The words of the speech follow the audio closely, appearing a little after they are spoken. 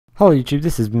Hello YouTube,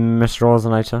 this is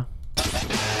MrOllzinator,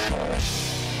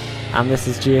 and this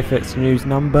is GFX News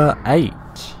number 8.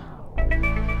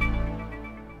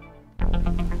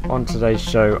 On today's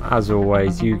show, as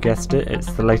always, you guessed it,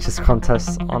 it's the latest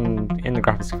contest in the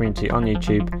graphics community on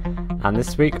YouTube, and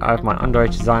this week I have my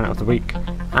underrated design of the week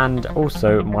and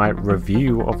also my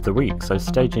review of the week, so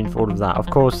stay tuned for all of that. Of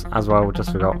course, as well,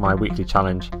 just forgot my weekly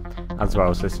challenge as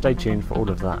well, so stay tuned for all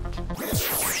of that.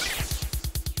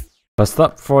 First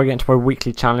up, before I get into my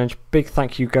weekly challenge, big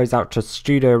thank you goes out to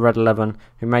Studio Red 11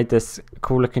 who made this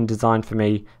cool looking design for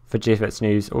me for GFX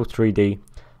News, all 3D.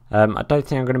 I don't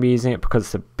think I'm going to be using it because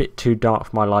it's a bit too dark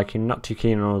for my liking, not too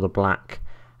keen on all the black,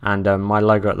 and my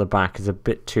logo at the back is a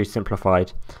bit too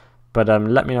simplified. But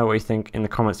let me know what you think in the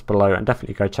comments below, and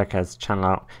definitely go check his channel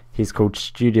out. He's called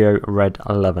Studio Red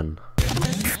 11.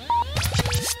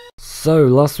 So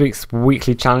last week's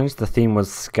weekly challenge, the theme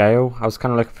was scale. I was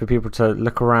kind of looking for people to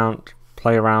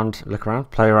play around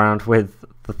with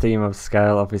the theme of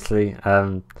scale, obviously,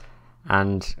 and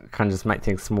kind of just make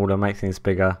things smaller, make things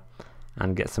bigger,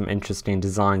 and get some interesting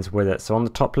designs with it. So on the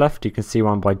top left, you can see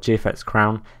one by GFX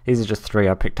Crown. These are just 3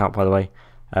 I picked up, by the way.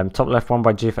 Top left, one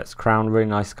by GFX Crown, really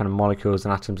nice kind of molecules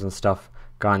and atoms and stuff.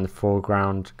 Guy in the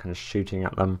foreground, kind of shooting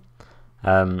at them.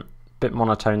 Bit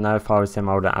monotone though. If I was him,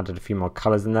 I would have added a few more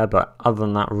colours in there, but other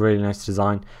than that, really nice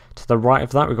design. To the right of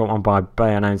that, we've got one by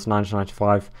Bayonna's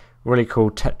 1995. Really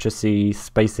cool Tetris-y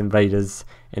Space Invaders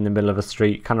in the middle of a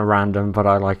street, kind of random, but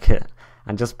I like it.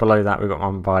 And just below that, we've got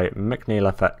one by McNeil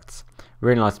Effects.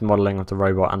 Really nice modelling of the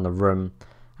robot and the room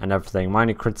and everything. My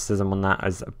only criticism on that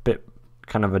is a bit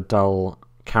kind of a dull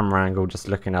camera angle, just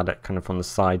looking at it kind of from the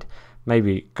side.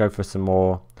 Maybe go for some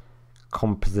more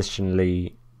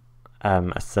compositionally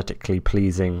aesthetically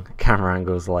pleasing camera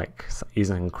angles, like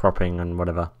using cropping and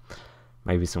whatever,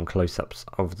 maybe some close-ups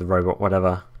of the robot,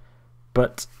 whatever.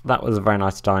 But that was a very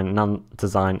nice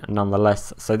design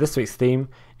nonetheless. So this week's theme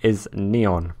is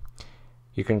neon.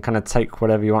 You can kind of take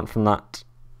whatever you want from that,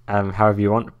 however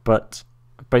you want, but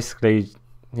basically,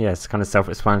 yeah, it's kind of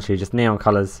self-explanatory, just neon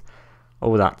colours,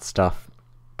 all that stuff.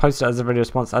 Post it as a video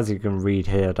response, as you can read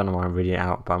here. I don't know why I'm reading it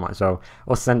out, but I might as well.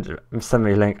 Or send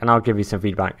me a link and I'll give you some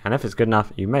feedback, and if it's good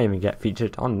enough, you may even get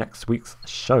featured on next week's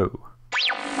show.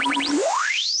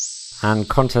 And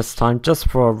contest time, just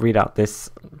before I read out this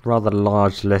rather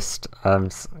large list, kind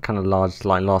of large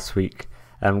like last week,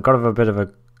 got a bit of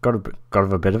a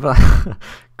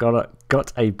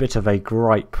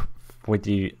gripe with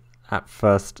you at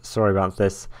first, sorry about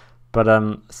this. But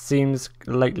seems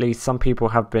lately some people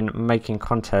have been making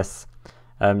contests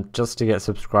just to get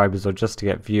subscribers or just to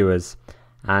get viewers,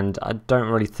 and I don't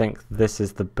really think this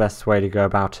is the best way to go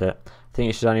about it. I think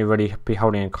you should only really be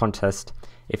holding a contest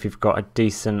if you've got a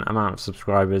decent amount of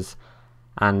subscribers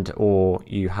and or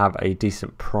you have a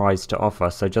decent prize to offer.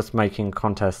 So just making a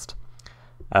contest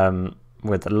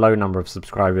with a low number of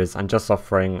subscribers and just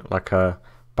offering like a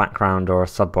background or a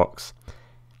sub box,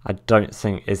 I don't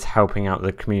think is helping out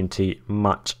the community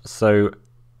much. So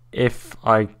if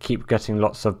I keep getting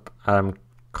lots of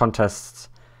contests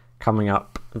coming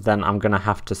up, then I'm going to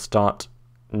have to start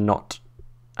not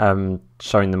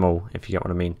showing them all, if you get what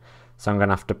I mean. So I'm going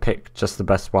to have to pick just the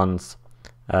best ones,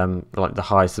 like the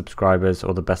high subscribers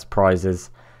or the best prizes.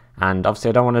 And obviously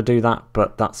I don't want to do that,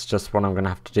 but that's just what I'm going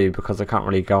to have to do, because I can't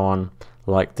really go on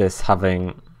like this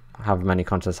having however many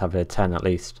contests have here, 10 at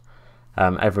least.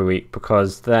 Every week,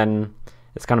 because then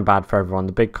it's kind of bad for everyone.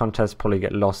 The big contests probably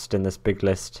get lost in this big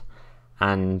list,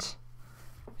 and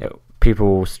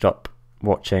people will stop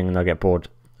watching and they'll get bored.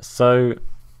 So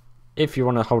if you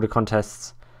want to hold a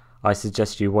contest, I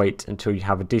suggest you wait until you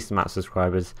have a decent amount of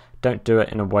subscribers. Don't do it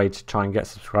in a way to try and get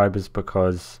subscribers,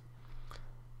 because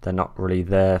they're not really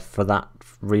there for that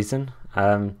reason.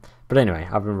 But anyway,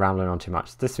 I've been rambling on too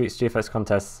much. This week's GFX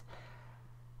contests.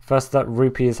 First up,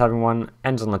 Rupee is having one,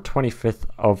 ends on the 25th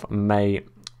of May.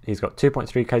 He's got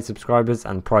 2.3k subscribers,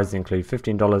 and prizes include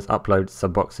 $15, upload,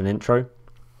 subbox, and intro.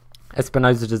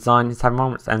 Espinosa Design is having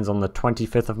one, which ends on the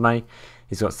 25th of May.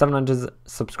 He's got 700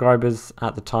 subscribers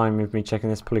at the time of me checking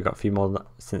this, probably got a few more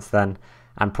since then.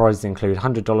 And prizes include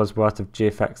 $100 worth of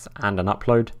GFX and an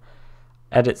upload.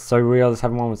 Edit So Real is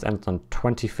having one, which ends on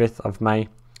 25th of May.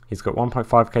 He's got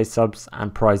 1.5k subs,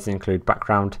 and prizes include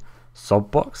background,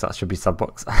 subbox, that should be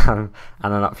subbox, and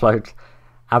an upload.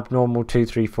 Abnormal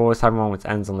 234 is having one, which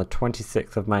ends on the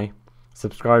 26th of May.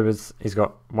 Subscribers, he's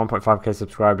got 1.5k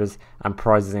subscribers, and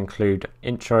prizes include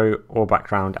intro or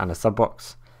background and a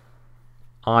subbox.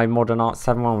 Modern Arts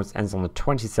 71, which ends on the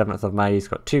 27th of May. He's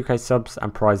got 2k subs,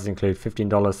 and prizes include $15,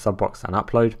 subbox, and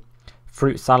upload.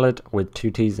 Fruit Salad with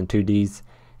 2 T's and 2 D's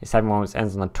is having one, which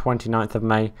ends on the 29th of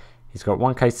May. He's got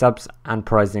 1k subs and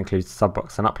prize includes sub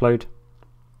box and upload.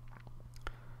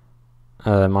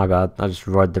 My bad, I just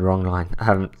read the wrong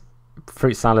line.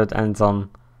 Fruit salad ends on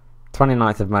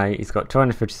 29th of May. He's got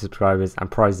 250 subscribers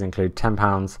and prizes include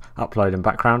 £10, upload and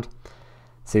background.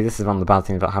 See, this is one of the bad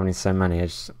things about having so many. I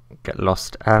just get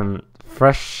lost.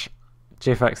 Fresh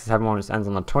GFX is having one which ends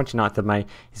on the 29th of May.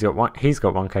 He's got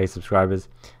 1k subscribers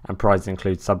and prizes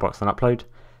include subbox and upload.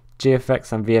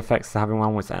 GFX and VFX is having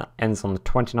one which ends on the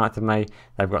 29th of May.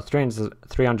 They've got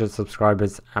 300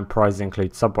 subscribers and prizes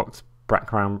include subbox,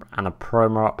 background and a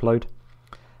promo upload.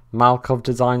 Malkov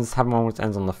Designs is having one which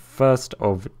ends on the 1st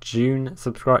of June.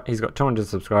 He's got 200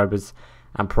 subscribers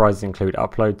and prizes include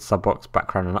upload, subbox,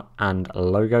 background and a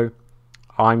logo.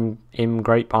 I'm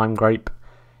Grape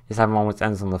is having one which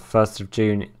ends on the 1st of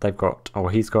June.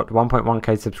 He's got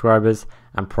 1.1k subscribers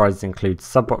and prizes include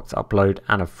subbox, upload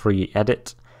and a free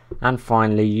edit. And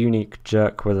finally, Unique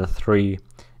Jerk with a 3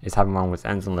 is having one which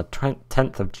ends on the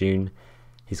 10th of June.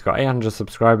 He's got 800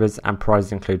 subscribers and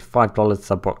prizes include $5,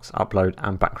 subbox, upload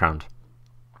and background.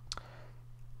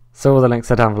 So all the links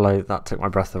are down below. That took the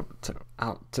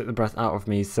breath out of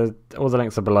me. So all the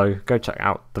links are below. Go check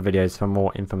out the videos for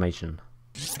more information.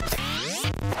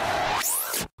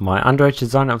 My underrated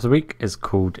designer of the week is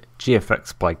called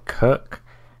GFX by Kirk,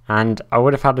 and I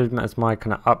would have had him as my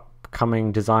kind of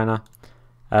upcoming designer,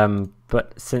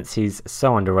 but since he's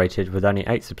so underrated with only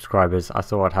 8 subscribers, I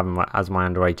thought I'd have him as my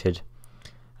underrated.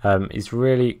 He's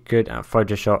really good at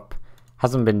Photoshop,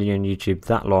 hasn't been doing YouTube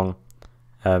that long,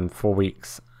 4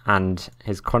 weeks, and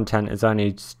his content is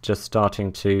only just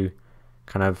starting to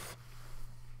kind of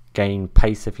gain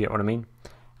pace, if you get what I mean.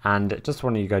 And just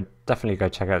want you to definitely go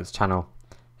check out his channel.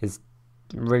 His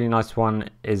really nice one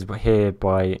is here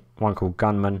by one called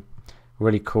Gunman.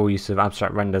 Really cool use of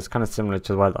abstract renders, kind of similar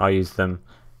to the way that I use them,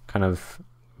 kind of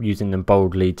using them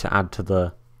boldly to add to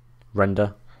the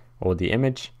render or the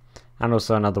image. And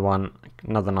also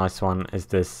another nice one is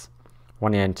this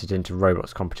one he entered into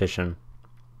Robots competition.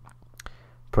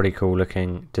 Pretty cool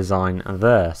looking design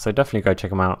there, so definitely go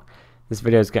check them out. This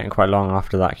video is getting quite long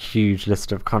after that huge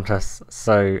list of contests,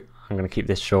 so I'm going to keep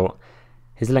this short.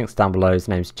 His link's down below. His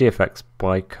name's GFX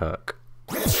by Kirk.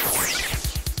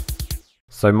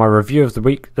 So my review of the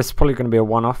week, this is probably going to be a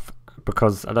one-off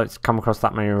because I don't come across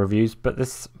that many reviews, but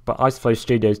IceFlow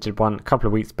Studios did one a couple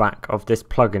of weeks back of this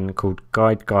plugin called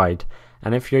Guide.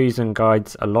 And if you're using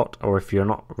guides a lot, or if you're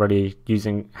not really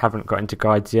haven't got into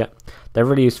guides yet, they're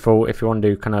really useful if you want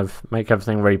to kind of make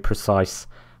everything really precise.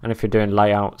 And if you're doing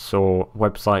layouts or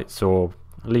websites or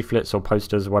leaflets or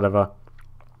posters, whatever,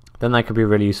 then they could be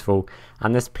really useful.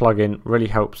 And this plugin really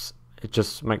helps. It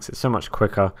just makes it so much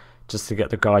quicker just to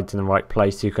get the guides in the right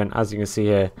place. You can, as you can see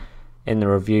here in the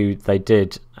review they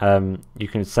did, you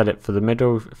can set it for the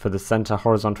middle, for the center,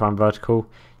 horizontal and vertical.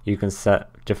 You can set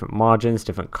different margins,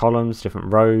 different columns,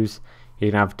 different rows.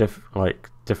 You can have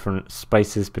different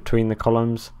spaces between the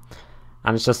columns,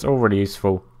 and it's just all really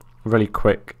useful, really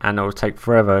quick, and it will take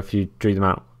forever if you drew them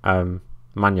out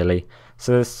manually.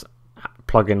 So this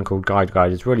plugin called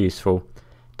Guide is really useful.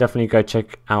 Definitely go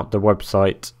check out the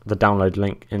website, the download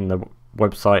link in the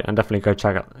website, and definitely go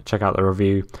check out the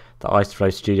review that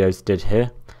IceFlow Studios did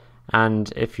here.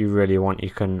 And if you really want,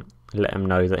 you can let him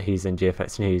know that he's in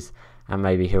GFX News, and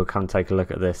maybe he'll come take a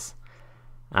look at this.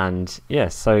 And yeah,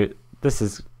 so this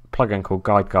is a plugin called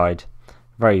Guide,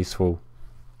 very useful.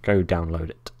 Go download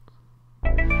it.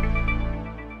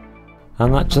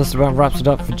 And that just about wraps it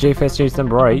up for GFX News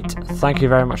number 8. Thank you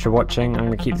very much for watching. I'm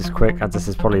going to keep this quick as this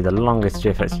is probably the longest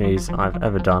GFX News I've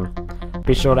ever done.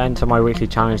 Be sure to enter my weekly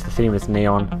challenge. The theme is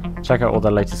neon. Check out all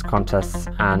the latest contests,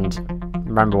 and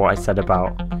remember what I said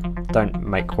about don't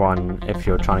make one if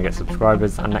you're trying to get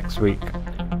subscribers. And next week,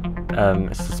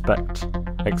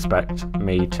 expect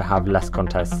me to have less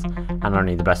contests and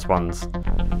only the best ones.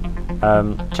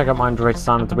 Check out my underrated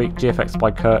design of the week, GFX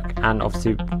by Kirk, and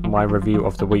obviously my review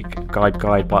of the week, Guide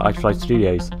by IceFlow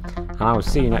Studios. And I will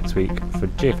see you next week for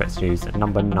GFX News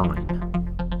number 9.